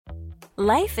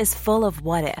Life is full of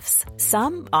what-ifs.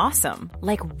 Some awesome,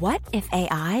 like what if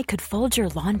AI could fold your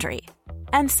laundry?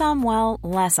 And some, well,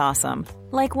 less awesome,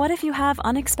 like what if you have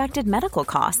unexpected medical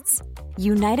costs?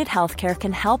 United Healthcare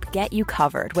can help get you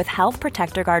covered with Health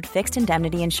Protector Guard fixed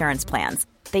indemnity insurance plans.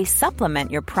 They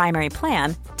supplement your primary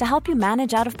plan to help you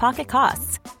manage out-of-pocket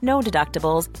costs. No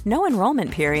deductibles, no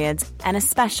enrollment periods, and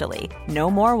especially no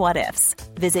more what-ifs.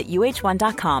 Visit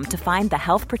uh1.com to find the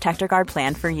Health Protector Guard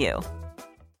plan for you.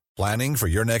 Planning for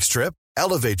your next trip?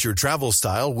 Elevate your travel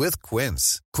style with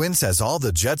Quince. Quince has all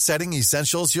the jet-setting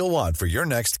essentials you'll want for your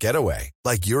next getaway,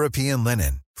 like European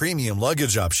linen, premium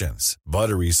luggage options,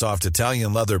 buttery soft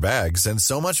Italian leather bags, and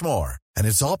so much more. And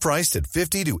it's all priced at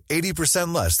 50 to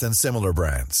 80% less than similar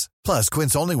brands. Plus,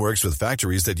 Quince only works with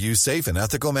factories that use safe and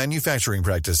ethical manufacturing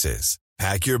practices.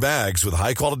 Pack your bags with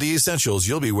high-quality essentials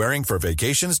you'll be wearing for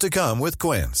vacations to come with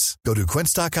Quince. Go to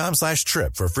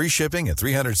quince.com/trip for free shipping and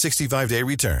 365-day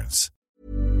returns.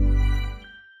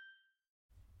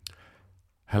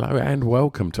 Hello and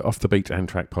welcome to Off the Beat and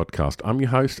Track podcast. I'm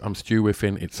your host, I'm Stu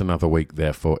Whiffin. It's another week,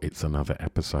 therefore it's another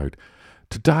episode.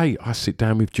 Today I sit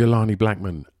down with Jelani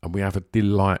Blackman and we have a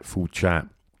delightful chat.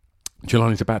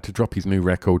 Jelani's about to drop his new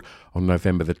record on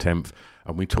November the 10th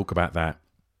and we talk about that.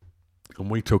 And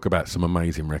we talk about some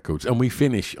amazing records. And we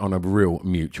finish on a real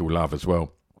mutual love as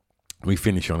well. We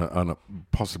finish on a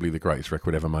possibly the greatest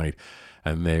record ever made.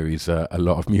 And there is a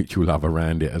lot of mutual love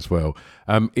around it as well.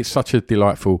 It's such a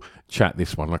delightful chat,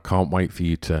 this one. I can't wait for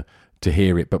you to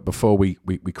hear it. But before we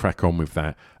crack on with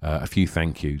that, a few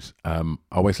thank yous. I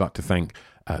always like to thank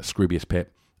Scroobius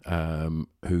Pip,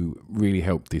 who really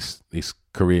helped this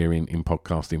career in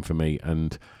podcasting for me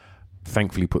and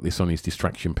thankfully put this on his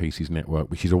Distraction Pieces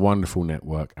network, which is a wonderful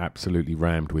network, absolutely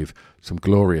rammed with some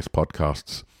glorious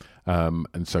podcasts.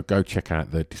 And so go check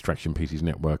out the Distraction Pieces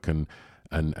network and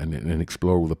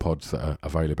explore all the pods that are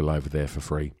available over there for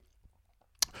free.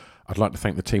 I'd like to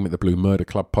thank the team at the Blue Murder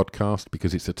Club podcast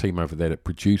because it's the team over there that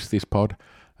produced this pod.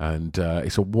 And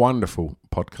it's a wonderful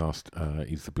podcast,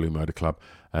 is the Blue Murder Club.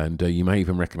 And you may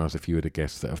even recognise a few of the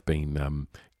guests that have been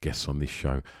guests on this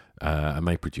show. And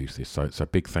they produce this. So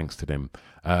big thanks to them.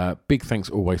 Big thanks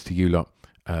always to you lot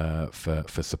for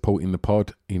supporting the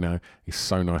pod. You know, it's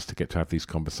so nice to get to have these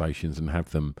conversations and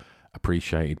have them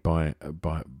appreciated by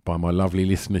my lovely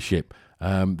listenership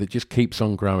that just keeps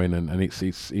on growing. And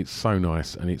it's so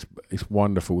nice. And it's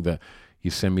wonderful that you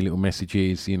send me little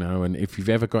messages, you know, and if you've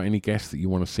ever got any guests that you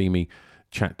want to see me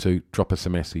chat to, drop us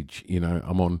a message. You know,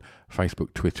 I'm on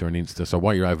Facebook, Twitter and Insta. So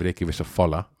while you're over there, give us a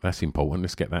follow. That's important.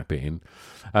 Let's get that bit in.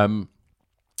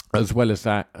 As well as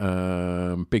that,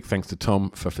 big thanks to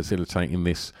Tom for facilitating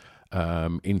this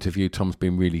interview. Tom's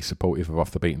been really supportive of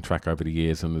Off the Beaten Track over the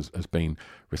years and has been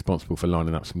responsible for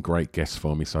lining up some great guests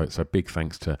for me. So big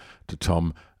thanks to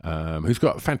Tom, who's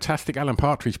got a fantastic Alan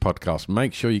Partridge podcast.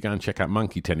 Make sure you go and check out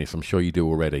Monkey Tennis. I'm sure you do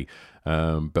already.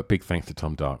 But big thanks to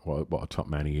Tom Dark. What a top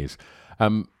man he is.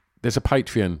 There's a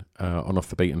Patreon on Off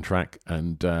the Beaten Track,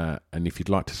 and if you'd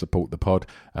like to support the pod,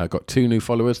 got 2 new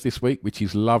followers this week, which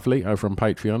is lovely, over on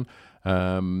Patreon.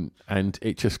 And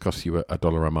it just costs you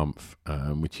 $1 a month,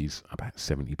 which is about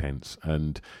 70 pence.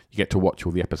 And you get to watch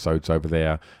all the episodes over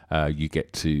there. You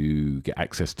get to get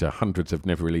access to hundreds of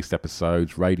never released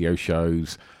episodes, radio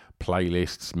shows,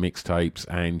 playlists, mixtapes,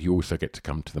 and you also get to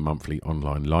come to the monthly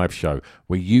online live show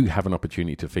where you have an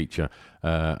opportunity to feature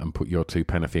and put your 2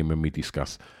 pence in when we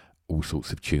discuss all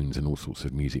sorts of tunes and all sorts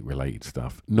of music related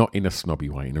stuff, not in a snobby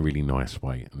way, in a really nice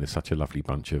way. And there's such a lovely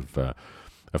bunch of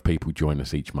people join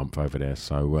us each month over there.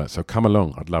 So come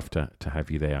along. I'd love to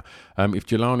have you there. If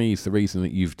Jelani is the reason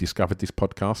that you've discovered this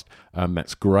podcast,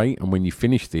 that's great. And when you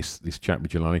finish this chat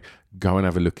with Jelani, go and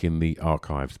have a look in the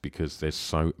archives because there's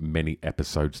so many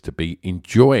episodes to be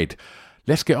enjoyed.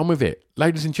 Let's get on with it.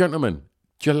 Ladies and gentlemen,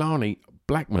 Jelani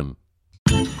Blackman.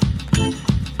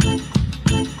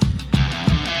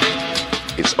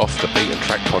 It's Off the Beaten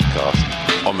Track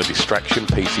podcast on the Distraction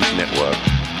Pieces network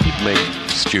with me,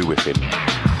 Stu Whiffin.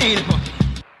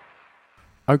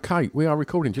 Okay, we are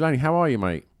recording. Jelani, how are you,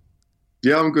 mate?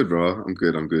 Yeah, I'm good, bro. I'm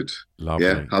good. Lovely.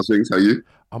 Yeah, how's things? How are you?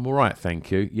 I'm all right, thank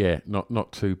you. Yeah,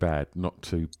 not too bad.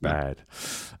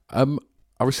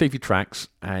 I received your tracks,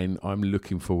 and I'm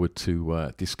looking forward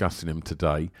to discussing them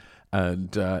today.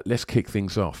 And let's kick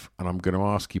things off. And I'm going to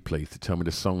ask you, please, to tell me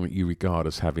the song that you regard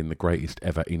as having the greatest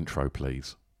ever intro,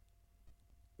 please.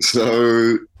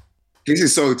 So this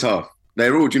is so tough.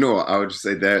 They're all. Do you know what? I would just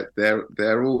say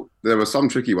they're all. There were some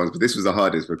tricky ones, but this was the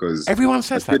hardest because everyone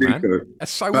says that, man.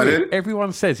 That's so weird.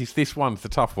 Everyone says it's this one's the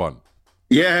tough one.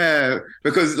 Yeah,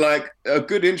 because like a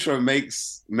good intro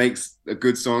makes a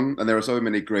good song, and there are so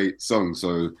many great songs.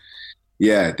 So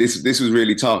yeah, this was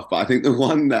really tough. But I think the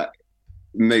one that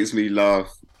makes me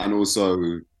laugh and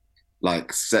also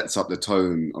like sets up the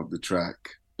tone of the track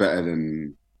better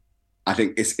than I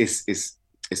think it's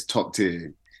top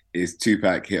tier is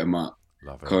Tupac Hit 'Em Up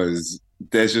Love it. because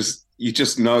there's just you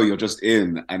just know you're just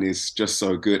in and it's just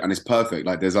so good and it's perfect.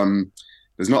 Like there's not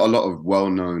a lot of well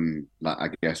known like I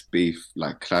guess beef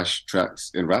like clash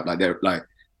tracks in rap. Like they're like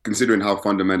considering how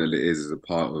fundamental it is as a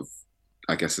part of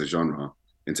I guess the genre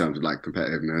in terms of like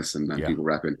competitiveness and Yeah. people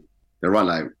rapping. There are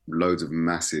like loads of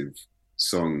massive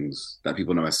songs that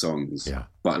people know as songs, Yeah.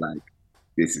 but like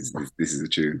this is a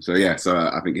tune. So yeah, so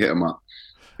I think Hit 'Em Up.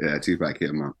 Yeah, Tupac Hit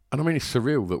 'Em Up. And I mean, it's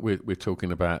surreal that we're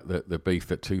talking about the beef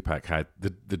that Tupac had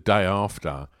the day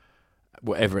after,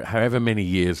 however many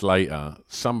years later.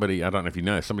 Somebody, I don't know if you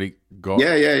know, somebody got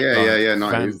Yeah.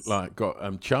 No,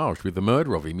 got charged with the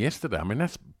murder of him yesterday. I mean,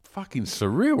 that's fucking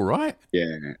surreal, right?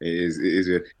 yeah, it is. It is.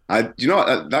 You know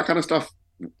what, that kind of stuff.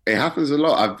 It happens a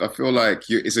lot. I feel like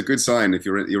it's a good sign if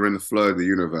you're in the flow of the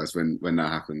universe when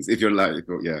that happens. If you're like,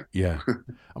 yeah, Yeah.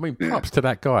 I mean, Yeah. props to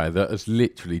that guy that has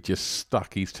literally just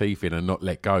stuck his teeth in and not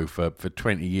let go for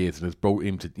 20 years and has brought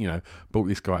him to, brought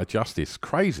this guy to justice.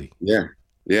 Crazy.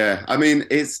 yeah. I mean,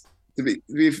 it's to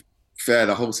be fair,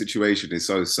 the whole situation is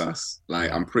so sus. Like,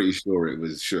 Yeah. I'm pretty sure it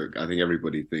was shook. I think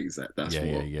everybody thinks that's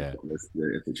Yeah, what yeah.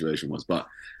 the situation was. But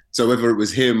so whether it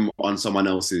was him on someone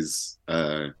else's,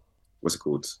 what's it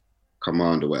called,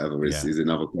 command or whatever is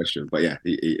another question. But yeah,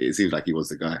 it seems like he was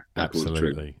the guy. That pulled the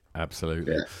trigger.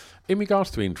 Absolutely. Yeah. In regards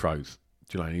to intros,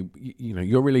 Jelani,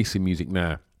 you're releasing music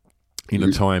now in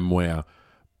a time where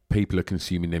people are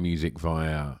consuming their music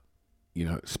via,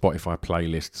 Spotify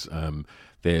playlists.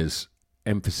 There's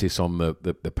emphasis on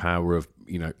the power of,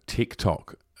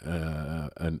 TikTok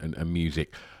and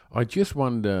music. I just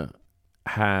wonder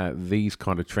how these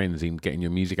kind of trends in getting your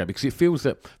music out, because it feels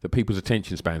that people's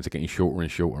attention spans are getting shorter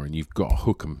and shorter and you've got to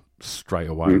hook them straight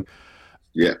away.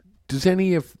 Yeah. Does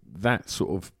any of that sort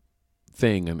of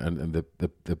thing and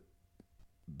the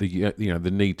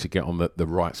need to get on the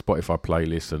right Spotify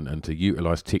playlist and to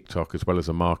utilize TikTok as well as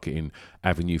a marketing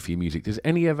avenue for your music, does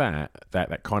any of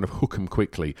that kind of hook 'em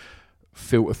quickly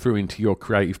filter through into your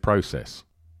creative process?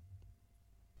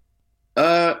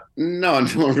 No,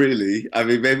 not really. I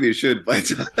mean, maybe it should, but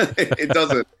it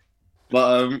doesn't.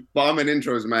 But I'm an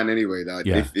intros man anyway. That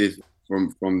if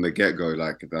from the get go,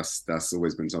 like that's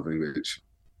always been something which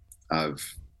I've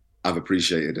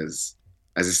appreciated as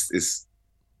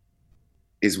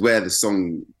is where the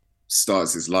song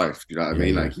starts its life. You know what I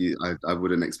mean? Yeah. Like I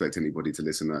wouldn't expect anybody to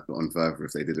listen on further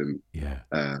if they didn't Yeah.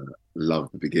 love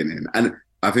the beginning. And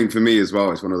I think for me as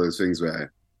well, it's one of those things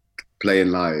where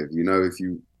playing live, if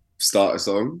you start a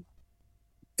song,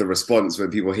 the response when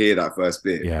people hear that first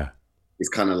bit, it's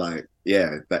kind of like,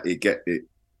 that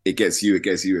it gets you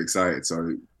excited.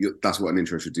 So that's what an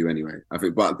intro should do anyway. I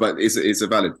think, but it's a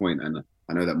valid point, and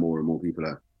I know that more and more people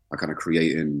are kind of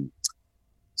creating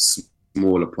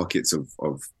smaller pockets of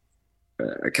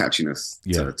catchiness.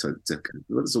 That's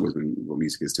always been what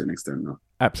music is to an extent now.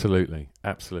 Absolutely.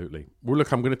 Well,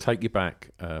 look, I'm going to take you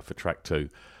back for track 2.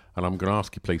 And I'm going to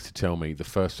ask you, please, to tell me the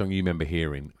first song you remember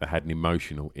hearing that had an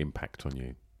emotional impact on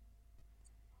you.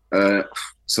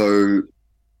 So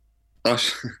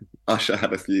Usher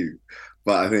had a few,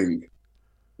 but I think,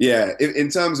 in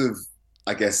terms of,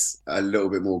 I guess, a little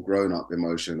bit more grown-up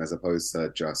emotion as opposed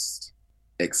to just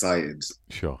excited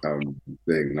Sure.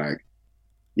 thing. Like,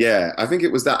 I think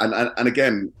it was that. And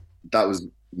again, that was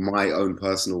my own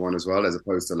personal one as well, as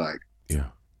opposed to like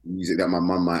music that my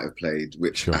mum might have played,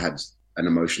 which I had an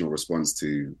emotional response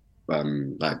to,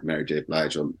 like Mary J.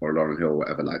 Blige or Lauryn Hill, or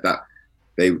whatever like that.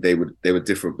 They were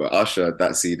different, but Usher,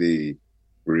 that CD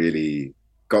really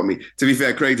got me. To be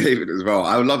fair, Craig David as well.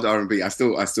 I loved R&B. I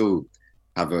still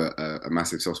have a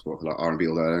massive soft spot for like R&B,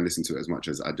 although I don't listen to it as much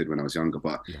as I did when I was younger.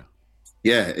 But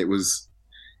it was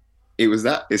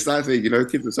that. It's that thing,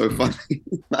 kids are so funny.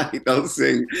 Like they'll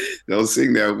sing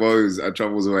their woes and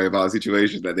troubles away about a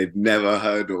situation that they've never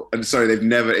heard they've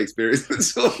never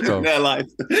experienced in their life.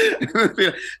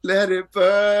 Let it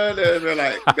burn, and they're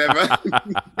like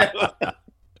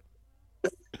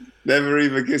never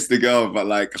even kissed a girl, but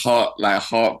like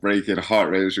heartbreaking,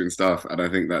 heart-wrenching stuff. And I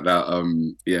think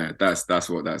that's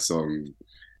what that song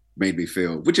made me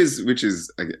feel, which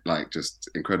is like just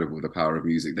incredible, the power of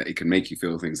music, that it can make you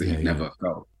feel things that you've never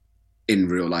felt in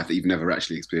real life, that you've never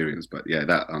actually experienced. But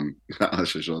that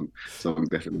Usher song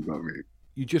definitely got me.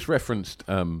 You just referenced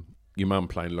your mum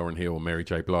playing Lauryn Hill or Mary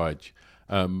J. Blige.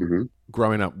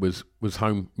 Growing up was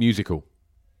home musical.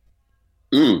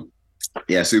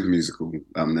 Yeah, super musical.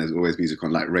 There's always music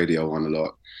on like Radio 1 a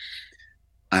lot,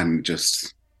 and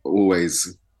just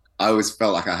always I always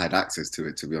felt like I had access to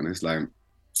it, to be honest. Like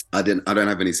I don't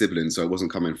have any siblings, so it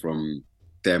wasn't coming from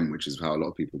them, which is how a lot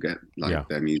of people get like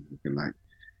their music and like,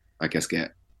 I guess,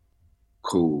 get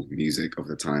cool music of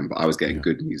the time. But I was getting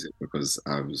good music because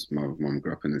my mum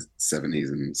grew up in the 70s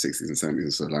and 60s and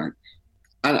 70s. So like,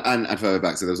 and further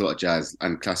back, so there was a lot of jazz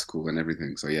and classical and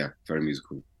everything. So yeah, very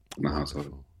musical in my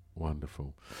household.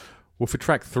 Wonderful. Well, for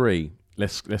track 3,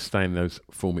 let's stay in those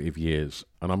formative years,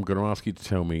 and I'm going to ask you to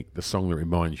tell me the song that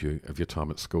reminds you of your time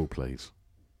at school, please.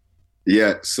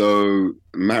 Yeah, so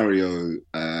Mario,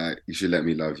 You Should Let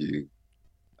Me Love You,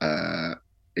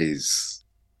 is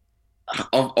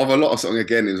of a lot of songs.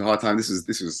 Again, it was a hard time. This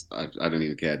was I don't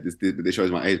even care. This shows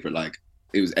my age, but like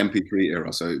it was MP3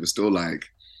 era, so it was still like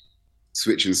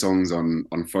switching songs on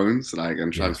phones, like,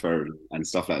 and transfer and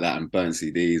stuff like that, and burn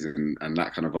CDs and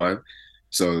that kind of vibe.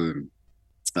 So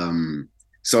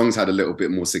songs had a little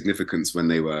bit more significance when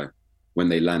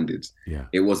they landed. Yeah,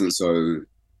 it wasn't so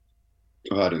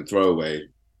hard and throwaway,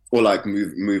 or like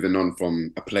moving on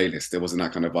from a playlist. There wasn't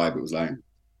that kind of vibe. It was like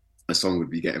a song would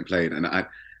be getting played, and I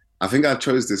think I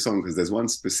chose this song because there's one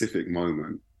specific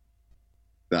moment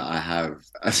that I have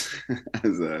as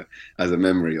a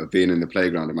memory of being in the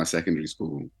playground at my secondary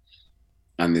school,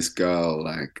 and this girl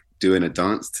like doing a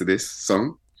dance to this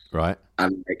song. Right.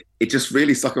 And like, it just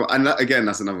really stuck out. And again,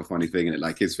 that's another funny thing. And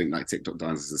like kids think like TikTok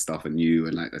dances and stuff are new,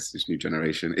 and like that's this new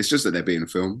generation. It's just that they're being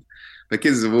filmed. But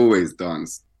kids have always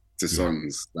danced to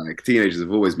songs. Like teenagers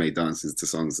have always made dances to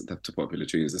songs, to popular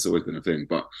tunes. That's always been a thing.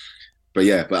 But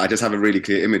I just have a really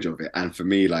clear image of it. And for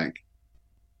me, like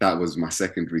that was my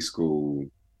secondary school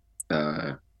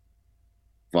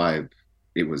vibe.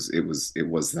 It was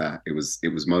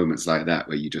moments like that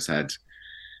where you just had,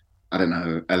 I don't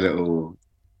know, a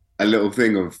little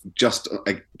thing of just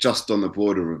on the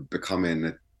border of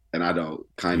becoming an adult,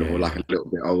 kind of, or like a little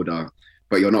bit older,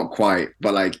 but you're not quite.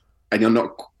 But like, and you're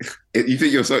not. You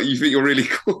think you're really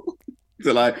cool.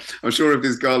 So like, I'm sure if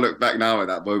this girl looked back now at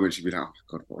that moment, she'd be like, "Oh my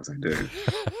God, what was I doing?"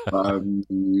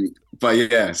 But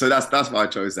yeah, so that's why I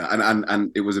chose that,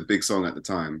 and it was a big song at the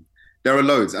time. There are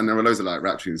loads of like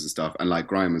rap tunes and stuff, and like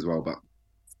grime as well. But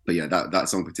yeah, that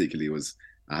song particularly was.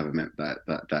 I haven't met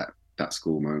that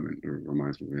school moment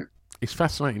reminds me of it. It's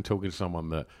fascinating talking to someone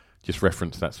that just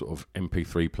referenced that sort of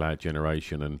MP3 player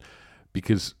generation, and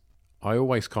because I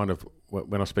always kind of,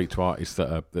 when I speak to artists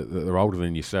that are older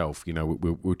than yourself, you know,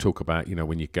 we'll talk about, you know,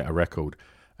 when you get a record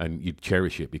and you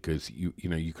cherish it because you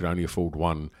know you could only afford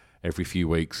one every few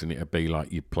weeks, and it'd be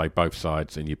like you play both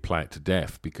sides and you play it to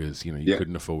death because you know you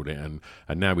couldn't afford it, and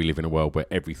now we live in a world where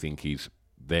everything is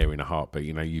there in a heartbeat.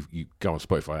 You know, you go on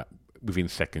Spotify. Within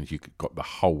seconds, you got the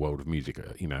whole world of music,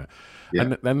 you know,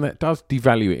 and that does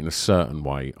devalue it in a certain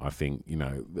way, I think, you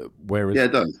know. Whereas,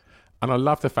 it does. And I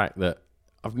love the fact that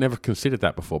I've never considered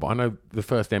that before, but I know the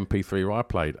first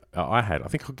MP3 I had, I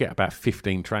think I could get about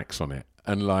 15 tracks on it,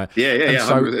 and like, so,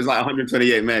 it's like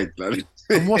 128 meg.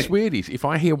 And what's weird is if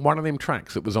I hear one of them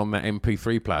tracks that was on that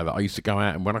MP3 player that I used to go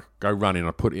out and when I go running, I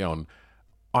put it on,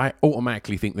 I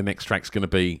automatically think the next track's going to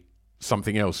be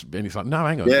something else, and it's like, no,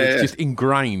 hang on, it's just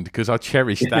ingrained because I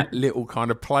cherish that little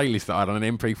kind of playlist that I had on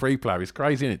an MP3 player. It's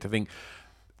crazy, isn't it, to think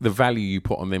the value you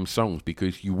put on them songs,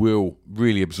 because you will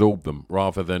really absorb them,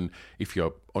 rather than if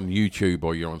you're on YouTube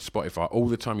or you're on Spotify all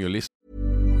the time you're listening.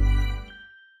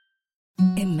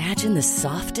 Imagine the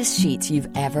softest sheets you've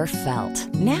ever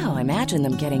felt. Now imagine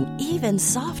them getting even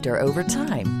softer over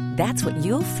time. That's what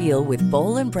you'll feel with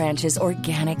Boll & Branch's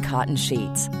organic cotton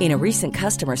sheets. In a recent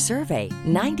customer survey,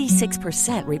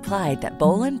 96% replied that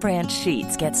Boll & Branch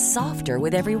sheets get softer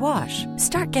with every wash.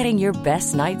 Start getting your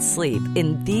best night's sleep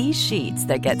in these sheets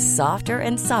that get softer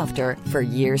and softer for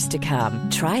years to come.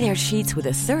 Try their sheets with a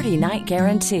 30-night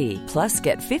guarantee. Plus,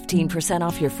 get 15%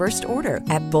 off your first order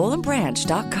at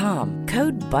bollandbranch.com.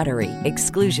 Code BUTTERY.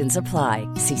 Exclusions apply.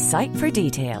 See site for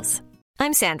details.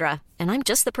 I'm Sandra, and I'm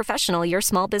just the professional your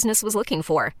small business was looking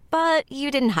for. But you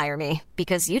didn't hire me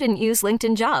because you didn't use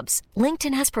LinkedIn Jobs.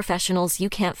 LinkedIn has professionals you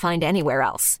can't find anywhere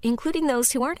else, including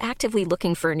those who aren't actively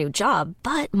looking for a new job,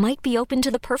 but might be open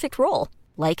to the perfect role,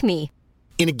 like me.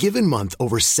 In a given month,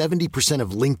 over 70%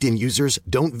 of LinkedIn users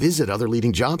don't visit other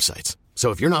leading job sites. So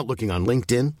if you're not looking on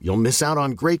LinkedIn, you'll miss out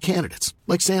on great candidates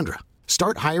like Sandra.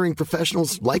 Start hiring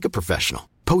professionals like a professional.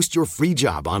 Post your free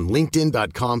job on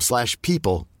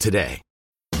linkedin.com/people today.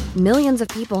 Millions of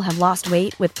people have lost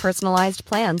weight with personalized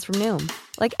plans from Noom.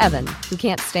 Like Evan, who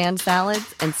can't stand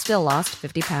salads and still lost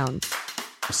 50 pounds.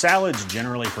 Salads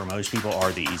generally for most people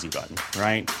are the easy button,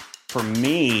 right? For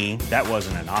me, that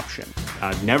wasn't an option.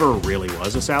 I never really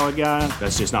was a salad guy.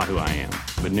 That's just not who I am.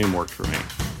 But Noom worked for me.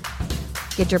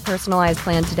 Get your personalized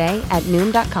plan today at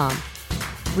Noom.com.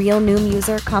 Real Noom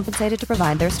user compensated to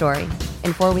provide their story.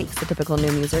 In 4 weeks, the typical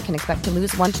Noom user can expect to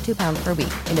lose 1 to 2 pounds per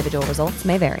week. Individual results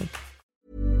may vary.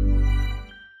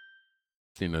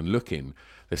 And looking,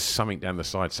 there's something down the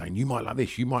side saying, you might like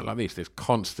this, you might like this. There's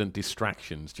constant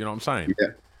distractions. Do you know what I'm saying?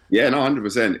 Yeah, no,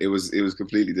 100%. It was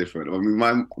completely different. I mean,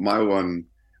 my one,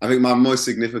 I think my most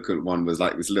significant one was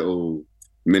like this little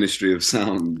Ministry of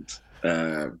Sound,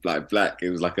 like black.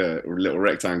 It was like a little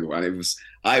rectangle, and it was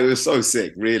so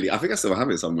sick. Really, I think I still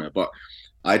have it somewhere. But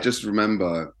I just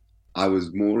remember I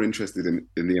was more interested in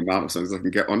the amount of songs I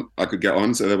could get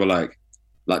on. So they were like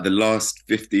the last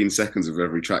 15 seconds of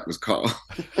every track was cut off.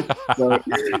 So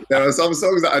there are some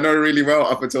songs that I know really well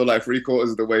up until like 3/4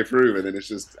 of the way through, and then it's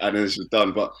just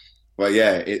done. But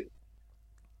yeah,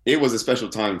 it was a special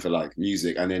time for like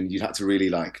music, and then you had to really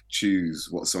like choose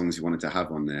what songs you wanted to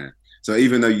have on there. So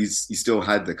even though you still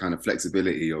had the kind of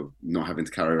flexibility of not having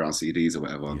to carry around CDs or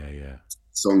whatever,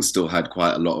 songs still had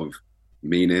quite a lot of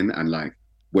meaning, and like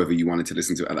whether you wanted to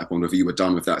listen to it at that point, whether you were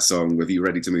done with that song, whether you're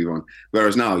ready to move on.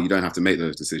 Whereas now you don't have to make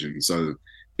those decisions. So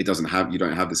you don't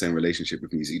have the same relationship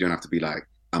with music. You don't have to be like,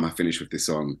 am I finished with this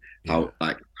song? How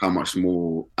much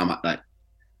more,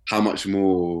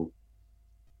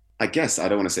 I guess I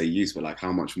don't want to say use, but like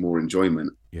how much more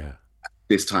enjoyment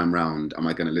this time round am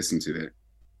I going to listen to it?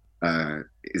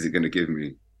 Is it going to give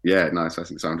me? Yeah, no, it's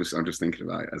fascinating. So I'm just thinking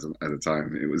about it as a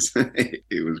time. It was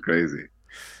it was crazy.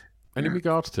 And in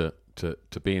regards to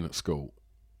being at school,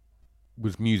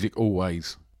 was music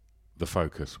always the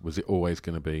focus? Was it always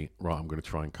going to be, right, I'm going to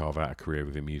try and carve out a career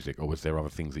within music, or was there other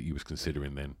things that you was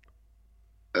considering then?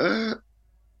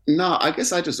 No, I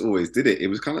guess I just always did it. It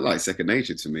was kind of like second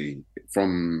nature to me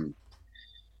from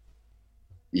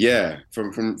a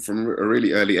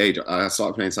really early age. I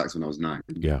started playing sax when I was 9.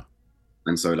 Yeah.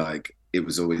 And so like it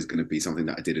was always going to be something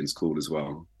that I did in school as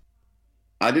well.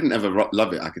 I didn't ever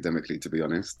love it academically, to be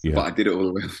honest, but I did it all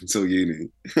the way up until uni.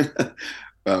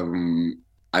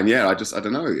 And yeah, I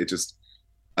don't know.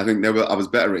 I think I was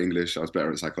better at English. I was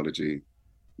better at psychology.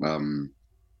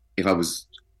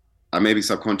 Maybe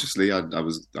subconsciously, I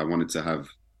wanted to have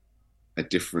a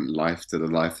different life to the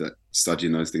life that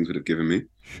studying those things would have given me.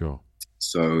 Sure.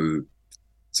 So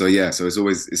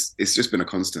it's just been a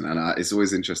constant, and it's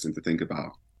always interesting to think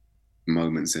about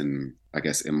moments in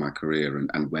my career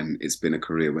and when it's been a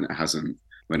career, when it hasn't,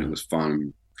 when it was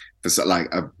fun.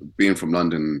 For being from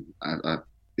London,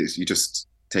 you just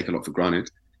take a lot for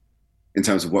granted in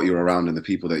terms of what you're around and the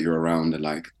people that you're around, and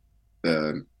like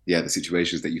the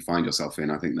situations that you find yourself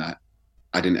in. I think that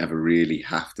I didn't ever really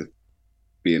have to,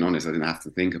 being honest, I didn't have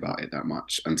to think about it that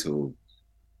much until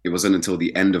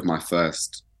the end of my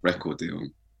first record deal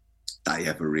that I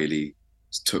ever really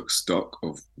took stock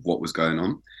of what was going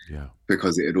on. Yeah.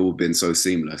 Because it had all been so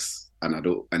seamless and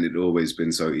it'd always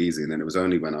been so easy. And then it was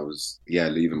only when I was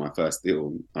leaving my first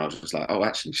deal, I was just like, oh,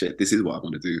 actually, shit, this is what I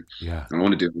want to do. Yeah. I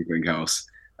want to do everything else.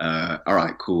 All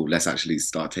right, cool. Let's actually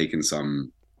start taking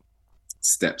some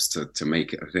steps to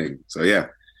make it a thing. So yeah,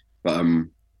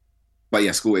 but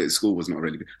yeah, school was not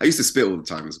really. I used to spit all the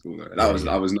time in school though.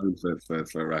 I was known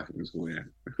for rapping in school.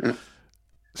 Yeah.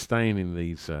 Staying in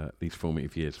these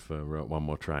formative years for one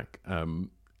more track.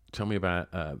 Tell me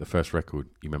about the first record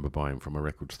you remember buying from a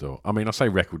record store. I mean, I say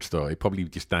record store. You probably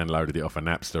just downloaded it off a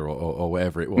Napster or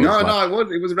whatever it was. No,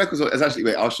 it was a record store. It's actually,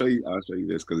 wait, I'll show you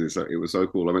this because it was so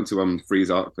cool. I went to Freeze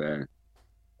Art Fair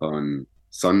on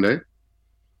Sunday,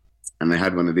 and they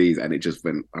had one of these, and it just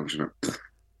went. I'm sure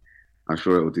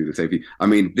it will do the same thing. I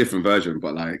mean, different version,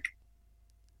 but like.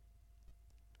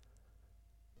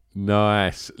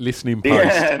 Nice listening post.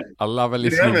 Yeah. I love a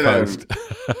listening post.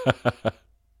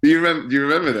 Do you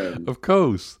remember them? Of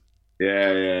course.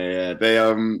 Yeah. They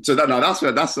So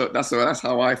that's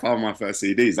how I found my first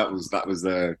CDs. That was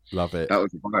the love it. That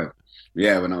was the vibe.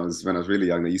 Yeah, when I was really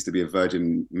young, there used to be a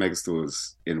Virgin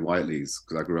megastores in Whiteley's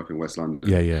because I grew up in West London.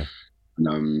 Yeah.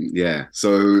 And,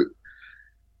 so.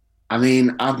 I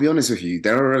mean, I'll be honest with you.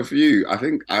 There are a few. I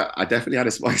think I definitely had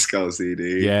a Spice Girls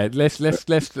CD. Yeah, let's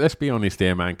be honest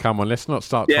here, man. Come on, let's not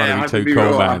start trying to be too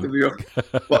cool, man.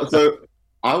 But so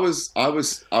I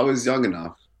was young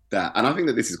enough that, and I think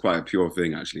that this is quite a pure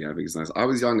thing. Actually, I think it's nice. I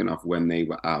was young enough when they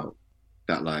were out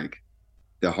that like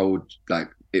the whole like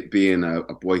it being a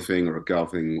boy thing or a girl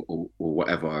thing or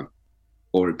whatever,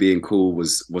 or it being cool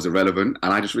was irrelevant,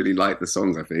 and I just really liked the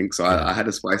songs. I think so. I had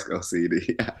a Spice Girls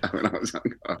CD when I was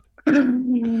younger.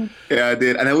 Yeah, I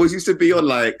did, and it always used to be on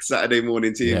like Saturday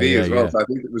morning TV as well. Yeah. So I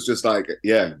think it was just like,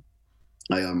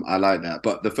 I like that.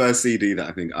 But the first CD that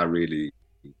I think I really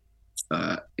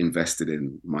invested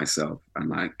in myself, and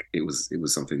like it was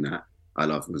something that I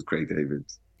loved, was Craig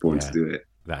David's "Born to Do It."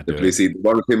 That'd The do police it. see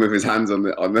one of him with his hands on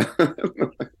the.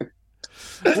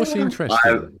 What's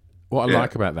interesting, what I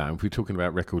like about that, and if we're talking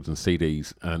about records and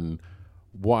CDs, and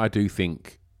what I do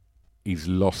think he's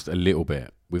lost a little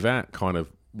bit, without kind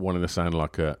of wanting to sound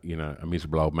like a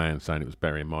miserable old man saying it was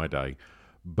better in my day.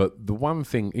 But the one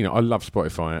thing, I love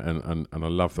Spotify and I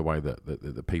love the way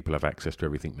that people have access to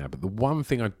everything now. But the one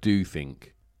thing I do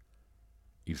think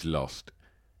he's lost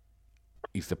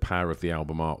is the power of the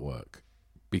album artwork,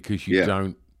 because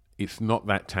it's not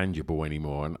that tangible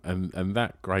anymore. And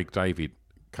that Craig David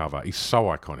cover is so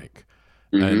iconic.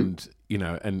 And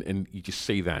and you just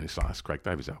see that and it's like, that's Craig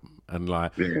David's album. And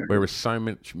whereas so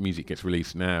much music gets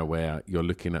released now where you're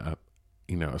looking at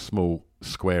a small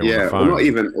square on the phone. Or not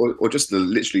even, or just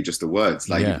literally just the words.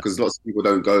 Because lots of people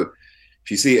don't go,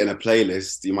 if you see it in a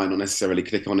playlist, you might not necessarily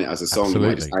click on it as a song. Absolutely.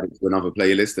 You might just add it to another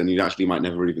playlist and you actually might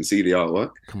never even see the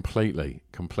artwork. Completely.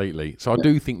 So I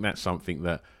do think that's something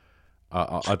that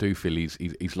I do feel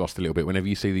he's lost a little bit. Whenever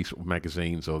you see these sort of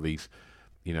magazines or these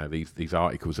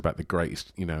articles about the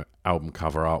greatest, album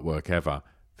cover artwork ever,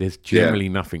 there's generally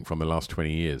nothing from the last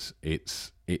 20 years.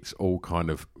 It's all kind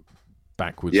of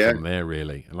backwards from there,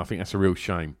 really. And I think that's a real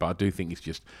shame. But I do think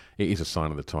it is a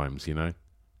sign of the times, Yeah,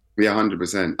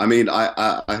 100%. I mean,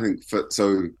 I think for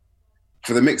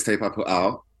the mixtape I put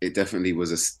out, it definitely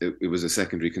was a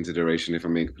secondary consideration, if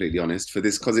I'm being completely honest. For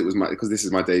this, because this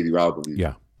is my debut album.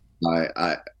 Yeah.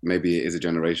 I maybe it is a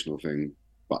generational thing,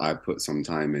 but I put some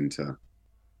time into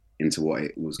what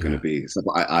it was going to be. So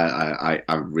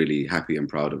I'm really happy and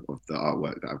proud of the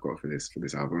artwork that I've got for this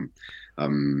album.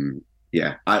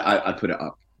 I put it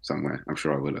up somewhere. I'm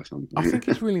sure I will at some point. I think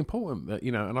it's really important that,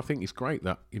 and I think it's great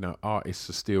that, artists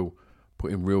are still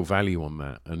putting real value on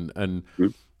that. And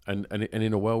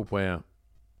in a world where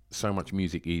so much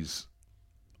music is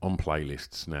on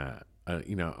playlists now,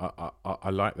 I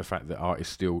like the fact that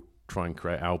artists still try and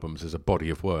create albums as a body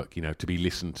of work, to be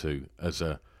listened to as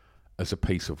a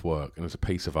piece of work and as a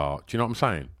piece of art. Do you know what I'm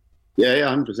saying? Yeah,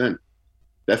 100%.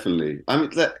 Definitely. I mean,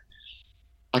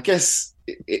 I guess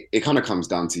it kind of comes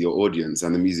down to your audience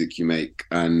and the music you make.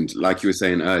 And like you were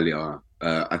saying earlier,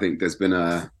 I think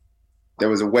there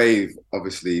was a wave,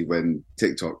 obviously, when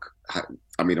TikTok,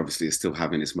 obviously it's still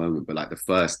having its moment, but like the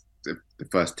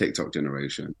first TikTok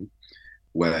generation,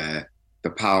 where the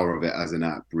power of it as an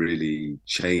app really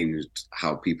changed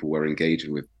how people were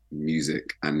engaging with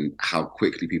music and how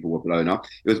quickly people were blown up.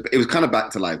 It was kind of back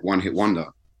to like one hit wonder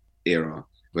era,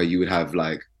 where you would have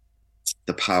like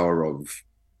the power of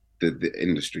the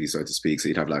industry, so to speak. So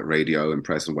you'd have like radio and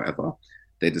press and whatever.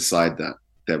 They decide that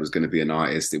there was going to be an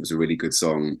artist. It was a really good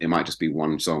song. It might just be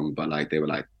one song, but like they were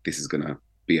like, this is going to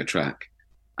be a track.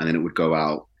 And then it would go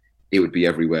out. It would be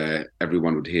everywhere.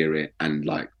 Everyone would hear it. And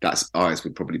like that artist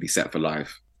would probably be set for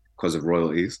life because of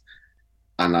royalties.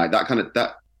 And like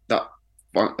that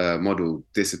model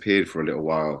disappeared for a little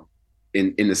while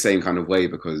in the same kind of way,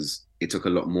 because it took a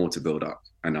lot more to build up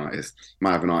an artist. You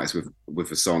might have an artist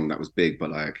with a song that was big,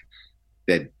 but like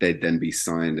they'd then be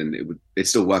signed and they'd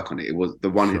still work on it. It was the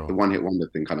one hit wonder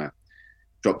thing kind of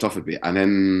dropped off a bit. And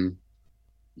then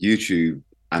YouTube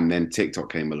and then TikTok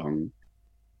came along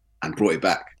and brought it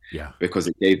back. Yeah. Because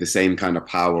it gave the same kind of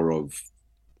power of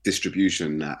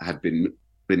distribution that had been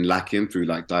lacking through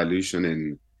like dilution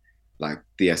in like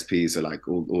DSPs, so like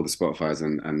all the Spotify's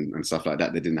and stuff like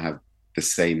that. They didn't have the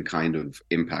same kind of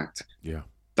impact,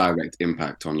 direct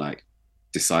impact on like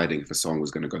deciding if a song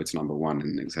was going to go to number one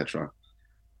and etc.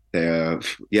 But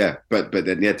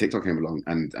then TikTok came along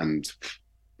and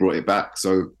brought it back.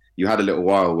 So you had a little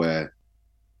while where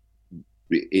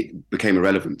it became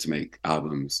irrelevant to make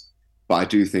albums. But I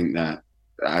do think that,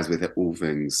 as with all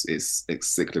things, it's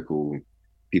cyclical.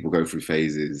 People go through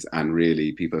phases, and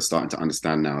really people are starting to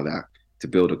understand now that to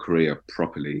build a career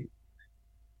properly,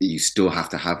 you still have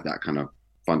to have that kind of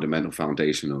fundamental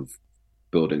foundation of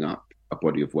building up a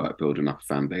body of work, building up a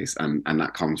fan base, and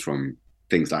that comes from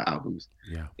things like albums.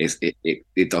 Yeah,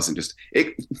 it doesn't just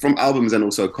from albums and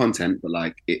also content, but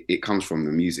like it comes from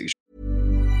the music.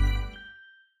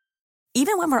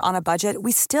 Even when we're on a budget,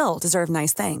 we still deserve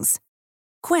nice things.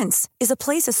 Quince is a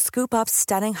place to scoop up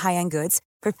stunning high-end goods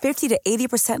for 50 to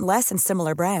 80% less than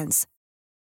similar brands.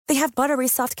 They have buttery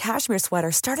soft cashmere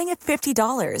sweaters starting at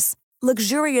 $50,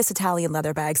 luxurious Italian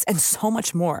leather bags, and so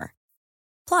much more.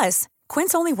 Plus,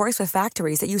 Quince only works with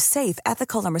factories that use safe,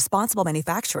 ethical, and responsible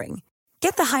manufacturing.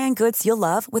 Get the high-end goods you'll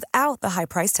love without the high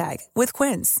price tag with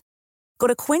Quince. Go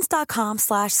to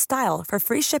quince.com/style for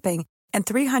free shipping and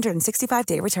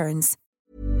 365-day returns.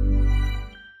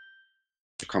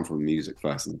 Come from music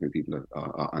first, and I think people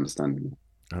are understanding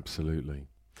that. Absolutely.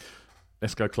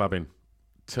 Let's go clubbing.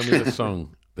 Tell me the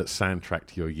song that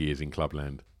soundtracked your years in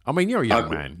Clubland? I mean, you're a young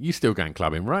man. You still going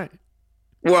clubbing, right?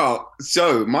 Well,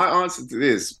 so my answer to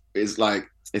this is like,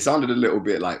 it sounded a little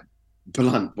bit like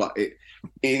blunt, but it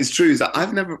is true. Is that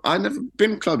I've never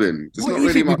been clubbing. It's what not is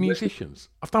really it my with musicians?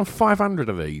 I've done 500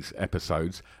 of these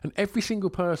episodes, and every single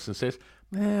person says,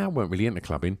 "Nah, I weren't really into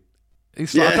clubbing."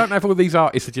 It's like, I don't know if all these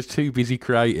artists are just too busy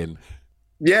creating.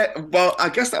 Yeah, well, I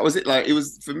guess that was it. Like, it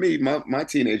was for me. My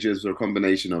teenage years were a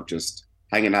combination of just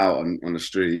hanging out on the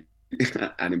street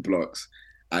and in blocks,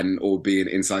 and all being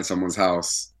inside someone's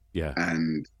house. Yeah,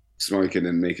 and smoking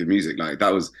and making music. Like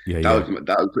that was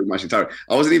pretty much entire.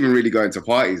 I wasn't even really going to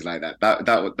parties like that.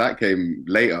 That came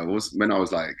later. It was when I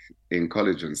was like in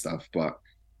college and stuff. But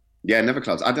yeah, never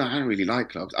clubs. I don't really like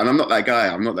clubs, and I'm not that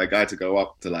guy. I'm not that guy to go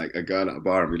up to like a girl at a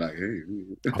bar and be like, "Hey."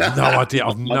 I've no idea.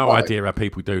 I've no idea how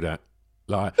people do that.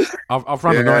 Like I've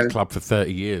run a nightclub for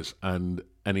 30 years, and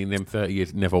in them 30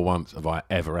 years, never once have I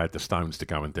ever had the stones to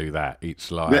go and do that. It's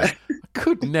like, I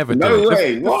could never do it. No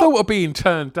way. The thought of being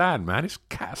turned down, man, it's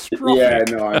catastrophic. Yeah,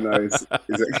 no, I know.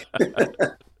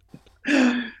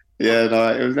 Yeah,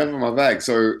 no, it was never my bag.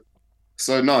 So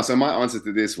my answer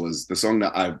to this was the song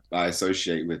that I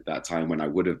associate with that time when I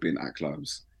would have been at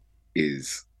clubs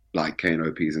is like Kano,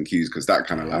 P's and Q's, because that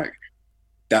kind of like,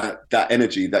 that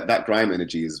energy, that grime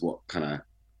energy is what kind of,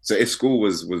 so if school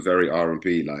was very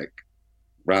R&B, like,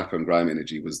 rap and grime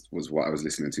energy was what I was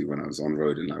listening to when I was on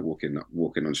road and like walking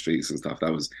on streets and stuff.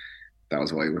 That was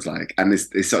what it was like. And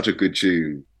it's such a good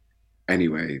tune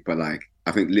anyway, but like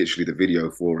I think literally the video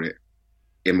for it,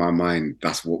 in my mind,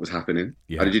 that's what was happening.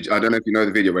 Yeah. I don't know if you know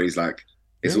the video where he's like,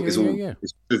 it's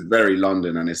just very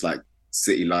London, and it's like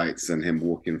city lights and him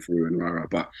walking through and rah,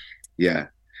 but yeah.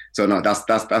 So no, that's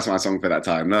my song for that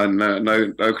time.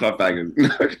 No club bangers,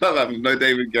 no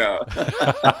David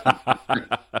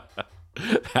Guetta.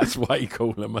 That's way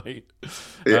cooler, mate.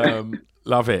 Yeah.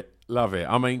 Love it.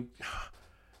 I mean,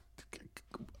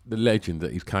 the legend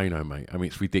that is Kano, mate. I mean,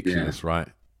 it's ridiculous, right?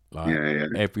 Like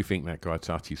everything that guy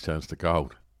touches turns to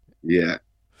gold. Yeah,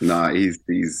 no,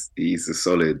 he's a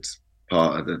solid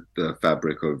part of the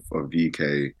fabric of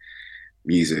UK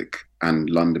music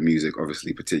and London music,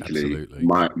 obviously, particularly. Absolutely.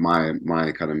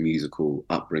 My kind of musical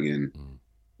upbringing,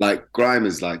 like grime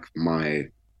is like my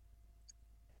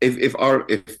if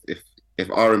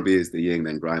R&B is the yin,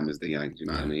 then grime is the yang. Do you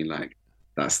know what I mean? Like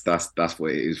that's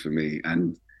what it is for me.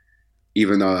 And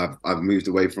even though I've moved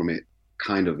away from it,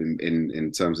 kind of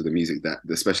in terms of the music that,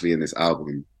 especially in this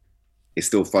album, it's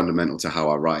still fundamental to how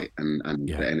I write and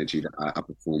the energy that I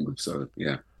perform with. So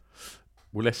yeah.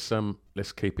 Well, let's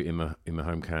keep it in the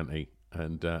home county,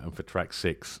 and for track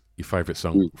 6, your favourite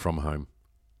song from home.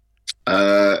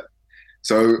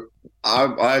 So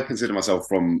I consider myself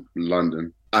from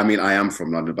London. I mean, I am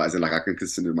from London, but as in, like, I can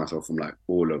consider myself from like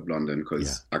all of London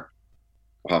because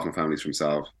half my family's from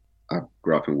South. I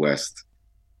grew up in West.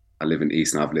 I live in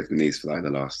East, and I've lived in East for like the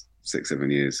last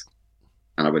 6-7 years.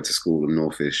 And I went to school in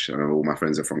Northish, and all my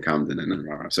friends are from Camden,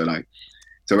 and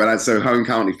so home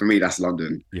county for me, that's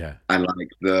London. Yeah. And like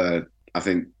I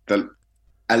think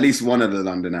at least one of the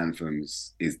London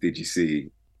anthems is "Did You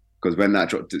See?" Because when that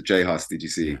dropped to J Hus, "Did You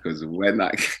See?" Because when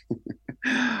that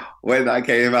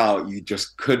came out, you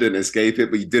just couldn't escape it,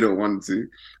 but you didn't want to,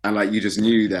 and like you just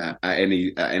knew that at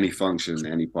any function,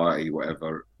 any party,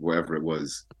 whatever it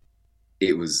was,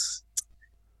 it's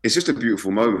just a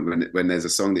beautiful moment when there's a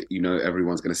song that you know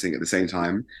everyone's going to sing at the same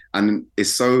time, and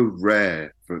it's so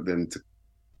rare for them to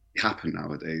happen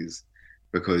nowadays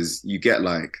because you get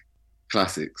like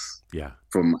classics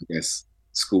from, I guess,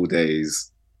 school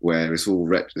days where it's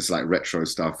all it's like retro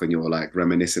stuff and you're like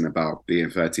reminiscing about being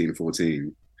 13,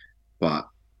 14. But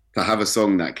to have a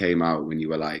song that came out when you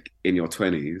were like in your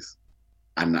 20s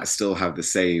and that still have the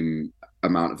same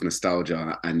amount of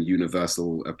nostalgia and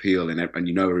universal appeal and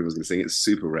you know everyone's going to sing, it's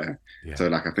super rare. Yeah. So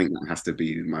like I think that has to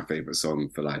be my favorite song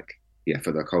for like,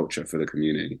 for the culture, for the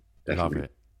community. Definitely. Love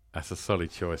it. That's a solid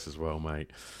choice as well,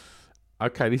 mate.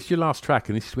 Okay, this is your last track,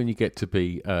 and this is when you get to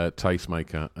be a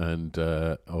tastemaker and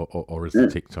or as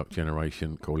the TikTok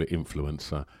generation call it,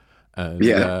 influencer. And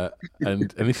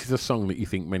this is a song that you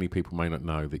think many people may not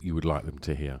know that you would like them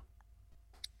to hear.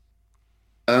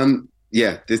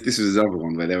 This was another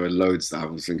one where there were loads that I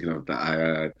was thinking of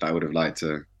that I would have liked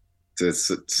to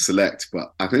select,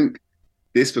 but I think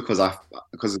this because of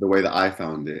the way that I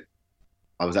found it,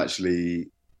 I was lying.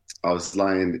 I was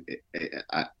lying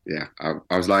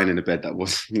in a bed that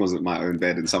wasn't my own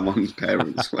bed, and someone's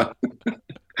parents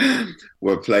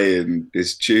were playing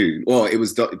this tune, or it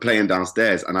was playing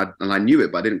downstairs, and I knew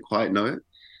it, but I didn't quite know it,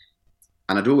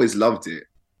 and I'd always loved it,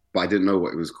 but I didn't know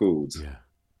what it was called. Yeah.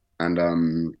 And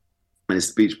and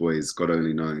it's the Beach Boys, God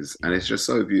Only Knows, and it's just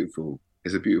so beautiful.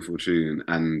 It's a beautiful tune,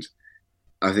 and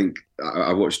I think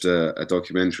I watched a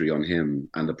documentary on him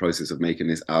and the process of making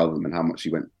this album and how much he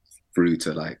went through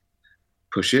to like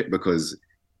push it, because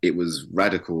it was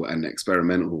radical and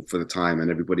experimental for the time, and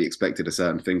everybody expected a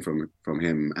certain thing from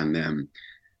him,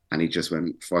 and he just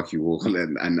went fuck you all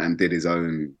and did his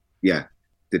own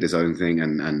thing,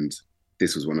 and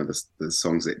this was one of the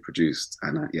songs that it produced,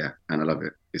 and I love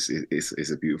it.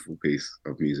 It's a beautiful piece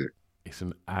of music. It's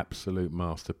an absolute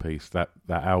masterpiece. That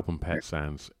album Pet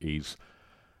Sounds is,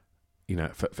 you know,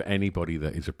 for anybody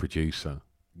that is a producer,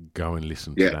 go and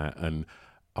listen to that. And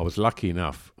I was lucky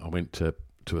enough, I went to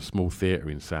a small theatre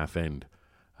in Southend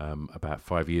about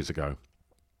 5 years ago,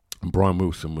 and Brian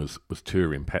Wilson was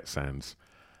touring Pet Sounds,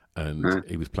 and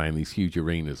he was playing these huge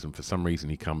arenas, and for some reason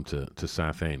he come to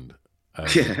Southend,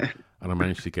 and I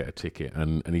managed to get a ticket,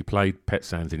 and he played Pet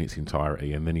Sounds in its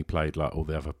entirety, and then he played like all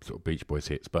the other sort of Beach Boys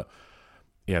hits, but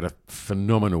he had a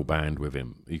phenomenal band with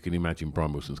him. You can imagine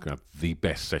Brian Wilson's going to have the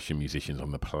best session musicians on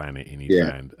the planet in his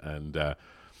band, and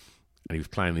he was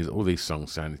playing all these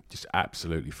songs, sounded just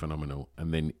absolutely phenomenal.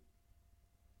 And then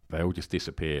they all just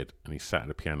disappeared, and he sat at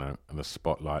the piano, and the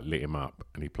spotlight lit him up,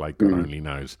 and he played God Only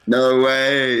Knows. No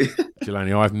way!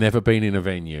 Jelani, I've never been in a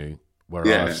venue where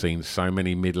I've seen so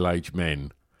many middle-aged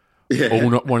men all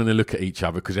not wanting to look at each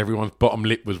other because everyone's bottom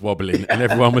lip was wobbling and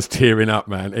everyone was tearing up,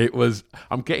 man.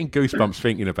 I'm getting goosebumps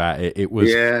thinking about it. It was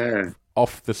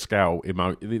off the scale,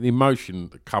 the emotion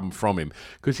that come from him,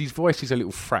 because his voice is a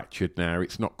little fractured now.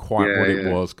 It's not quite what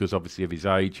it was because obviously of his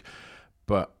age.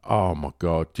 But, oh, my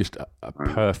God, just a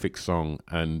perfect song.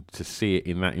 And to see it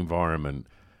in that environment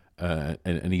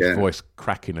and his voice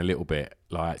cracking a little bit,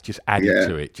 like, just added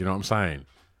to it. Do you know what I'm saying?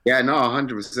 Yeah, no,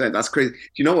 100%. That's crazy. Do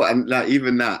you know what? And like,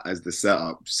 even that as the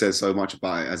setup says so much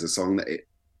about it as a song that it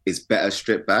is better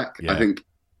stripped back. Yeah. I think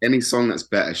any song that's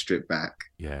better stripped back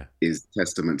is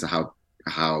testament to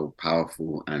how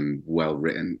powerful and well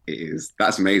written it is.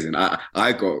 That's amazing.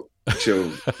 I got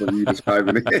chills from you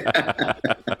describing it.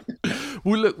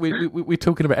 Well, look, we're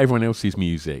talking about everyone else's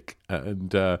music,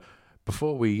 and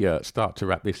before we start to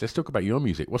wrap this, let's talk about your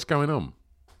music. What's going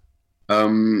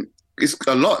on? It's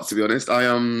a lot, to be honest.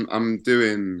 I'm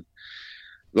doing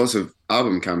lots of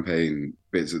album campaign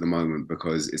bits at the moment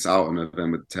because it's out on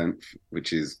November 10th,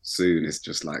 which is soon. It's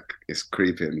just like, it's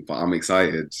creeping, but I'm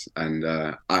excited. And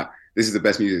this is the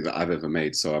best music that I've ever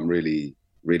made. So I'm really,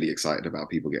 really excited about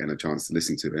people getting a chance to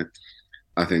listen to it.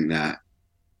 I think that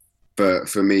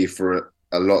for me, for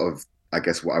a lot of, I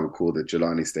guess, what I would call the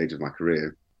Jelani stage of my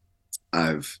career,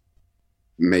 I've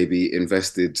maybe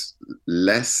invested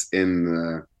less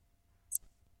in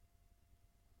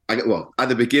at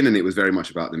the beginning, it was very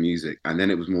much about the music, and then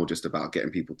it was more just about getting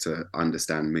people to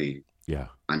understand me. Yeah.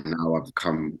 And now I've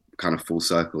come kind of full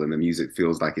circle, and the music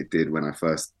feels like it did when I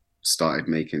first started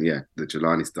making, the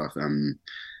Jelani stuff. And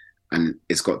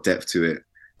it's got depth to it,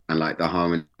 and like the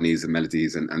harmonies and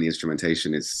melodies and the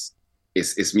instrumentation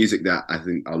it's music that I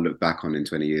think I'll look back on in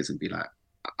 20 years and be like,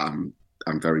 I'm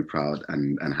very proud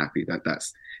and happy that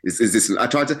is this.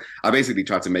 I basically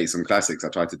tried to make some classics. I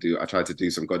tried to do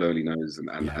some God Only Knows and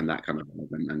that kind of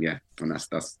and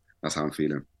that's how I'm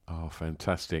feeling. Oh,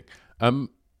 fantastic. Will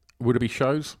there be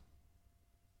shows?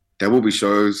 There will be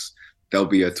shows. There'll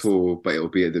be a tour, but it'll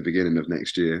be at the beginning of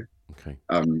next year. Okay.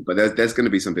 But there's going to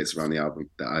be some bits around the album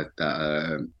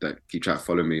that keep track.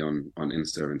 Follow me on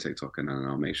Insta and TikTok, and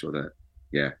I'll make sure that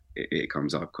it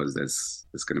comes up, because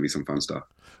there's going to be some fun stuff.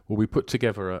 Well, we put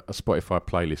together a Spotify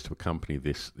playlist to accompany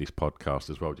this podcast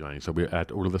as well, Jelani. So we'll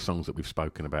add all of the songs that we've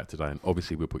spoken about today, and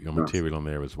obviously we'll put your material on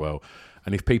there as well.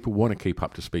 And if people want to keep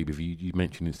up to speed with you, you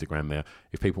mentioned Instagram there.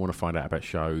 If people want to find out about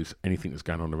shows, anything that's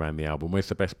going on around the album, where's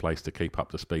the best place to keep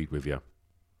up to speed with you?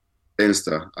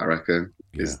 Insta, I reckon.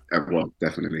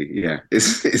 Definitely. Yeah,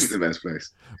 it's the best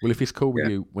place. Well, if it's cool with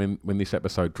you, when this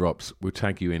episode drops, we'll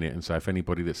tag you in it and say if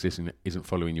anybody that's listening isn't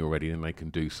following you already, then they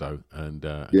can do so and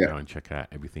go and check out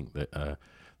everything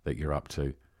that you're up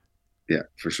to. Yeah,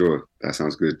 for sure. That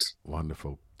sounds good.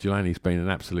 Wonderful. Jelani, it's been an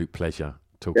absolute pleasure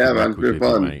talking about with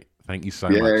you, mate. Thank you so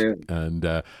much. Yeah. And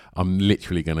I'm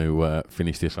literally going to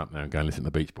finish this up now and go and listen to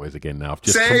the Beach Boys again now.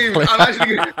 Same! I'm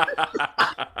actually going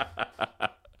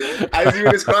As you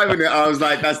were describing it, I was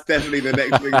like, that's definitely the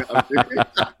next thing that I'm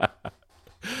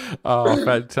doing. Oh,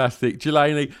 fantastic.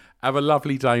 Jelani, have a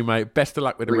lovely day, mate. Best of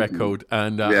luck with the record.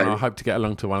 And I hope to get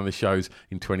along to one of the shows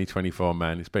in 2024,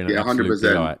 man. It's been an absolute 100%.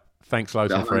 Delight. Thanks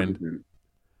loads, my friend.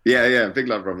 Yeah. Big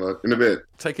love, brother. In a bit.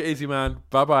 Take it easy, man.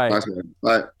 Bye-bye. Nice, man.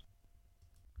 Bye.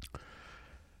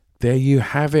 There you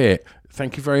have it.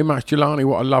 Thank you very much, Jelani.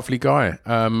 What a lovely guy.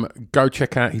 Go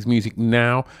check out his music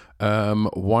now.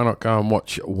 Why not go and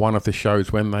watch one of the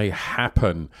shows when they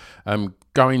happen?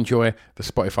 Go enjoy the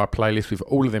Spotify playlist with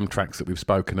all of them tracks that we've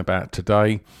spoken about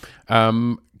today.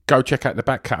 Go check out the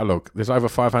back catalogue. There's over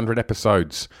 500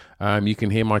 episodes. You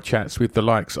can hear my chats with the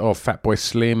likes of Fatboy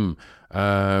Slim,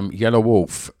 Yellow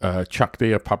Wolf, Chuck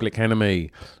D of Public Enemy,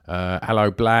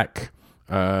 Hello Black,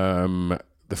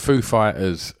 the Foo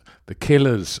Fighters, The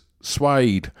Killers,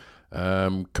 Suede,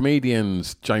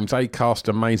 comedians, James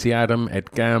Acaster, Maisie Adam, Ed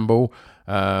Gamble,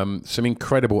 some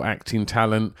incredible acting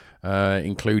talent,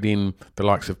 including the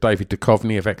likes of David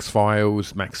Duchovny of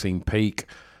X-Files, Maxine Peake,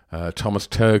 Thomas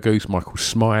Turgoose, Michael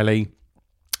Smiley,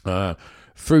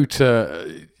 through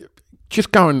to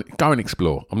just go and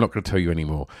explore. I'm not going to tell you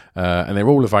anymore. And they're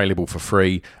all available for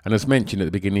free. And as mentioned at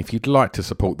the beginning, if you'd like to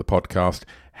support the podcast,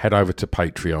 head over to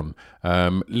Patreon.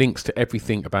 Links to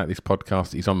everything about this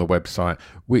podcast is on the website,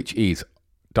 which is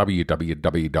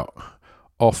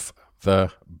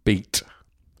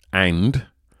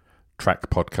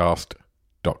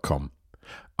www.offthebeatandtrackpodcast.com.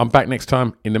 I'm back next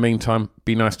time. In the meantime,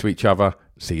 be nice to each other.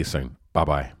 See you soon.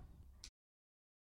 Bye-bye.